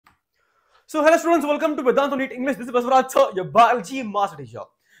So hello students, welcome to Vedantu NEET English. This is Basavaraj, sir, your biology master teacher.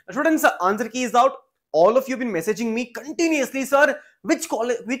 Now, students, answer key is out. All of you have been messaging me continuously, sir, which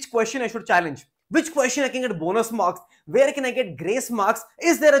question I should challenge, which question I can get bonus marks, where can I get grace marks,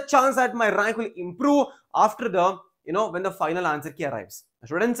 is there a chance that my rank will improve after the, when the final answer key arrives. Now,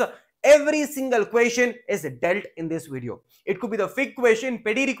 students, every single question is dealt in this video. It could be the fig question,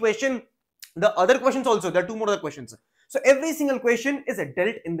 pedigree question, the other questions also. There are two more other questions. So every single question is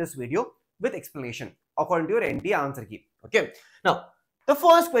dealt in this video with explanation according to your NT answer key. Okay. Now, the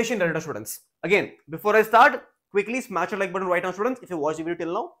first question, students. Again, before I start, quickly smash the like button right now, students, if you watched the video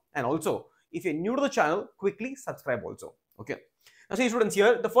till now. And also, if you're new to the channel, quickly subscribe also. Okay. Now, see, students,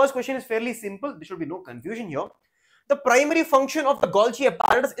 here, the first question is fairly simple. There should be no confusion here. The primary function of the Golgi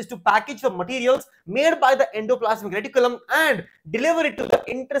apparatus is to package the materials made by the endoplasmic reticulum and deliver it to the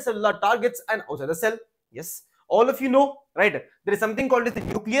intracellular targets and outside the cell. Yes, all of you know, right? There is something called as the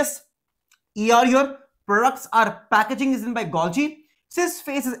nucleus. ER here, products are packaging is in by Golgi. Cis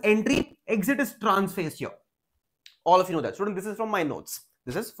phase is entry, exit is trans phase here. All of you know that. Student, this is from my notes.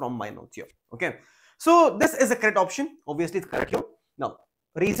 This is from my notes here. Okay. So this is a correct option. Obviously, it's correct here. Now,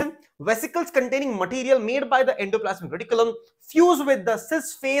 reason, vesicles containing material made by the endoplasmic reticulum fuse with the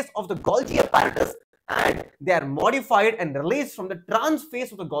cis phase of the Golgi apparatus and they are modified and released from the trans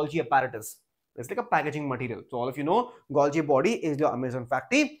phase of the Golgi apparatus. It's like a packaging material. So all of you know, Golgi body is the Amazon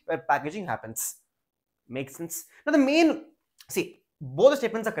factory where packaging happens. Makes sense. Now the main, see, both the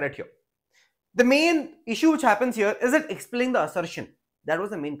statements are correct here. The main issue which happens here is it explaining the assertion. That was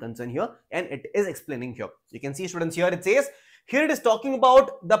the main concern here and it is explaining here. You can see, students, here it says, here it is talking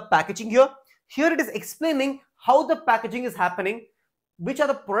about the packaging here. Here it is explaining how the packaging is happening, which are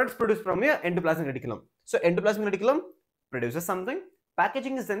the products produced from your endoplasmic reticulum. So endoplasmic reticulum produces something,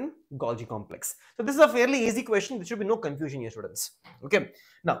 packaging is in Golgi complex. So this is a fairly easy question. There should be no confusion here, students. Okay.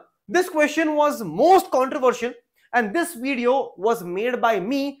 Now, this question was most controversial and this video was made by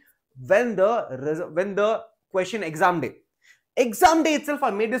me when the question exam day. Exam day itself, I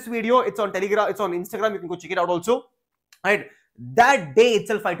made this video. It's on Telegram, it's on Instagram. You can go check it out also. Right, that day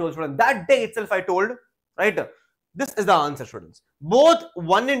itself I told students, right, this is the answer, students. Both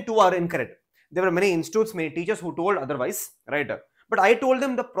 1 and 2 are incorrect. There were many institutes, many teachers who told otherwise, right, but I told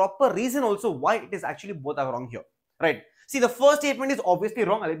them the proper reason also why it is actually both are wrong here, right. See, the first statement is obviously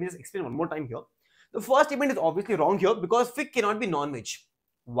wrong. Let me just explain one more time here. The first statement is obviously wrong here because fig cannot be non-veg.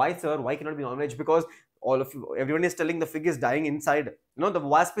 Why, sir? Why cannot be non-veg? Because everyone is telling the fig is dying inside, the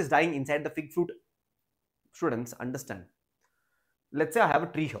wasp is dying inside the fig fruit. Students, understand. Let's say I have a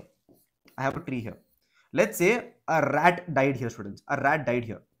tree here. Let's say a rat died here, students. A rat died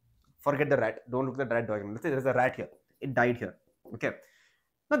here. Forget the rat. Don't look at the rat diagram. Let's say there's a rat here. It died here. Okay.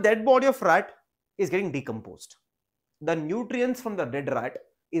 Now that body of rat is getting decomposed. The nutrients from the dead rat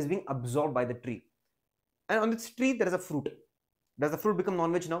is being absorbed by the tree. And on this tree, there is a fruit. Does the fruit become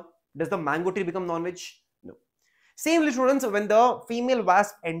non-veg now? Does the mango tree become non-veg? No. Same, students, when the female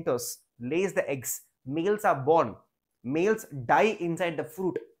wasp enters, lays the eggs, males are born, males die inside the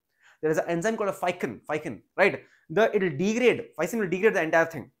fruit. There is an enzyme called a ficin, right? It will degrade, ficin will degrade the entire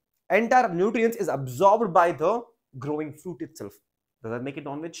thing. Entire nutrients is absorbed by the growing fruit itself. Does that make it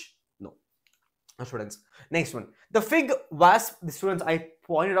non-veg? No. Now, students, next one. The fig wasp, the students, I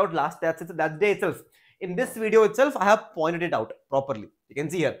pointed out that day itself. In this video itself, I have pointed it out properly. You can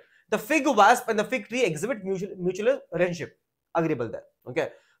see here. The fig wasp and the fig tree exhibit mutual relationship. Agreeable there. Okay.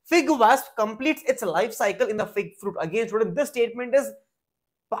 Fig wasp completes its life cycle in the fig fruit. Again, student, this statement is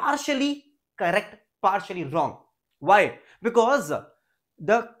partially correct, partially wrong. Why? Because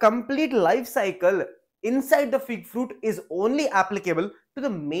the complete life cycle inside the fig fruit is only applicable to the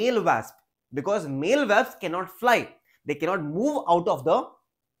male wasp because male wasps cannot fly. They cannot move out of the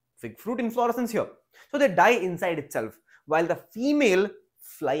fig fruit inflorescence here. So they die inside itself while the female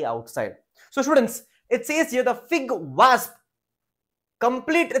fly outside. So students, it says here the fig wasp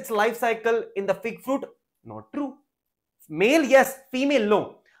complete its life cycle in the fig fruit. Not true. Male, yes. Female,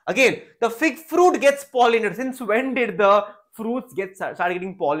 no. Again, the fig fruit gets pollinated. Since when did the fruits start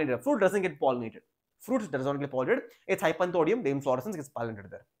getting pollinated? Fruit doesn't get pollinated. Fruit does not get pollinated. It's hypanthodium. The inflorescence gets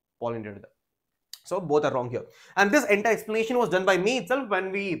pollinated there. So both are wrong here. And this entire explanation was done by me itself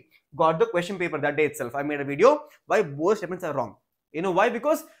when we got the question paper that day itself. I made a video why both statements are wrong. You know why?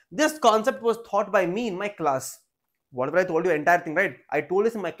 Because this concept was taught by me in my class. Whatever I told you, entire thing, right? I told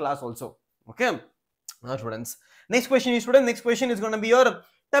this in my class also. Okay. Now, students, next question is going to be your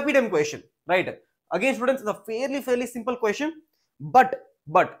tapidem question, right? Again, students, it's a fairly simple question, but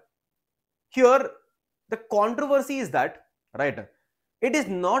here the controversy is that, right, it is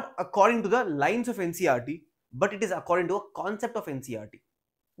not according to the lines of NCERT, but it is according to a concept of NCERT.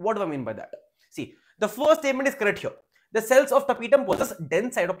 What do I mean by that? See, the first statement is correct here. The cells of tapetum possess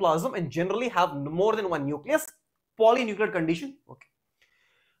dense cytoplasm and generally have more than one nucleus, polynuclear condition. Okay.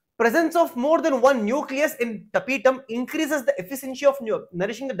 Presence of more than one nucleus in tapetum increases the efficiency of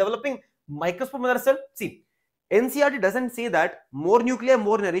nourishing the developing microscopic mother cell. See, NCERT doesn't say that more nuclei,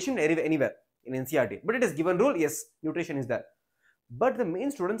 more nourishing anywhere in NCERT, but it is given rule, yes, nutrition is there. But the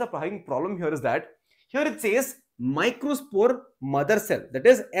main students are having problem here is that here it says microspore mother cell, that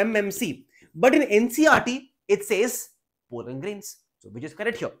is MMC, but in NCERT it says pollen grains, so which is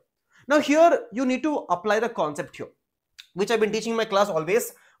correct here. Now here you need to apply the concept here, which I've been teaching in my class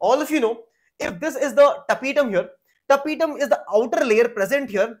always. All of you know, if this is the tapetum here, tapetum is the outer layer present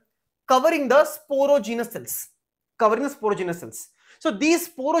here covering the sporogenous cells. So these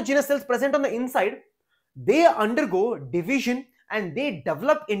sporogenous cells present on the inside, they undergo division and they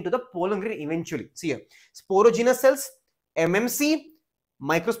develop into the pollen grain eventually. See here, sporogenous cells, MMC,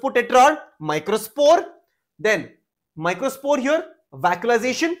 microspore tetrad, microspore, then microspore here,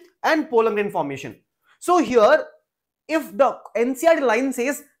 vacuolization and pollen grain formation. So here, if the NCERT line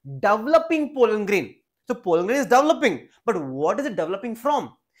says developing pollen grain, so pollen grain is developing, but what is it developing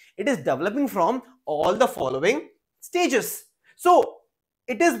from? It is developing from all the following stages. So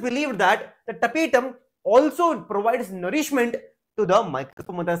it is believed that the tapetum also provides nourishment to the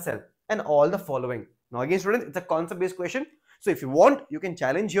microscopic mother cell and all the following. Now again students, it's a concept based question. So if you want, you can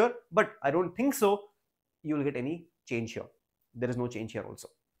challenge here, but I don't think so you will get any change here. There is no change here also.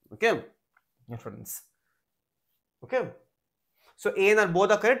 Okay, yeah, students. Okay, so A and R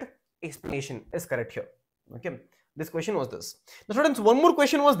both are correct. Explanation is correct here. Okay, this question was this. Now students, one more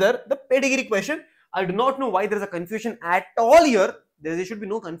question was there, the pedigree question. I do not know why there is a confusion at all here. There should be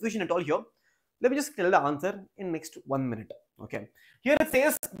no confusion at all here. Let me just tell the answer in next 1 minute. Okay, here it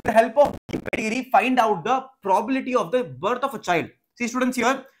says, with the help of pedigree, find out the probability of the birth of a child. See students,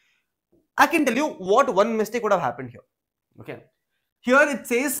 here I can tell you what one mistake would have happened here. Okay, here it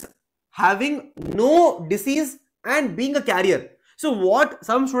says having no disease and being a carrier. So what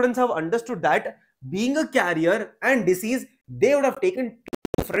some students have understood that being a carrier and disease, they would have taken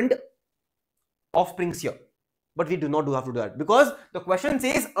two different offsprings here. But we do not have to do that because the question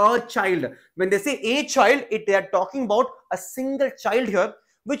says a child. When they say a child, they are talking about a single child here,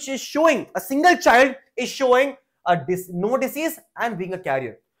 which is showing a single child is showing no disease and being a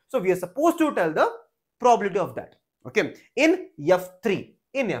carrier. So we are supposed to tell the probability of that. Okay, in F3.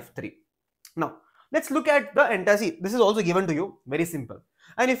 Now let's look at the entire. This is also given to you, very simple.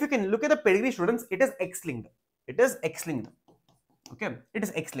 And if you can look at the pedigree students, it is X-linked. Okay, it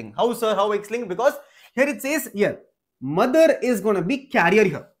is X-linked. How sir? How X-linked? Because here it says here, mother is going to be carrier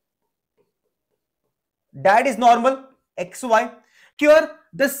here. Dad is normal, XY. Here,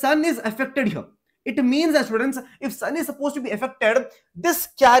 the son is affected here. It means that students, if son is supposed to be affected, this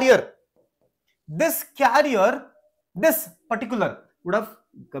carrier, this particular would have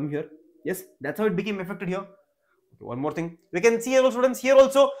come here. Yes, that's how it became affected here. Okay, one more thing. We can see here also, students, here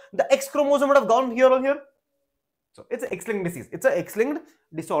also, the X chromosome would have gone here or here. So it's an X-linked disease. It's an X-linked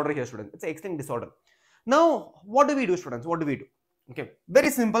disorder here, students. It's an X-linked disorder. Now, what do we do, students? What do we do? Okay, very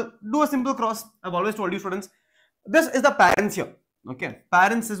simple. Do a simple cross. I've always told you, students. This is the parents here. Okay,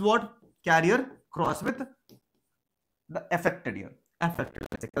 parents is what? Carrier cross with the affected here. Affected.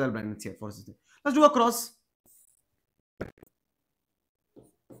 Let's say color blindness here. Let's do a cross.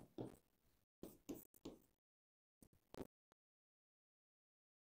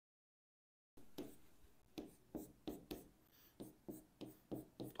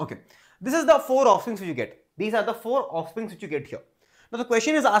 Okay, this is the 4 offsprings which you get. These are the 4 offsprings which you get here. Now the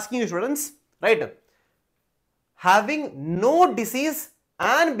question is asking you, students, right? Having no disease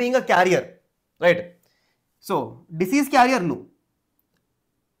and being a carrier, right? So disease carrier, no.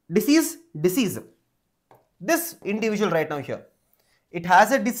 Disease. This individual right now here, it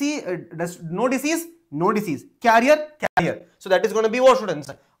has a disease, no disease, carrier. So that is going to be what,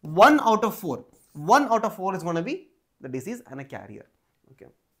 students? 1 out of 4. 1 out of 4 is going to be the disease and a carrier. Okay.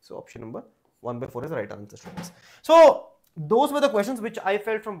 So option number 1/4 is the right answer, students. So those were the questions which I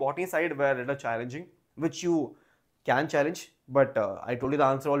felt from botany side were rather challenging, which you can challenge, but I told you the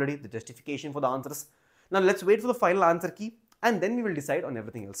answer already, the justification for the answers. Now let's wait for the final answer key and then we will decide on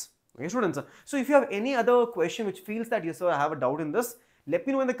everything else. Okay, students. So if you have any other question which feels that yes sir, I have a doubt in this, let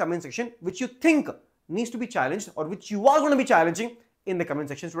me know in the comment section which you think needs to be challenged or which you are going to be challenging in the comment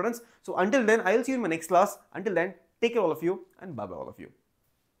section, students. So until then, I will see you in my next class. Until then, take care all of you and bye bye all of you.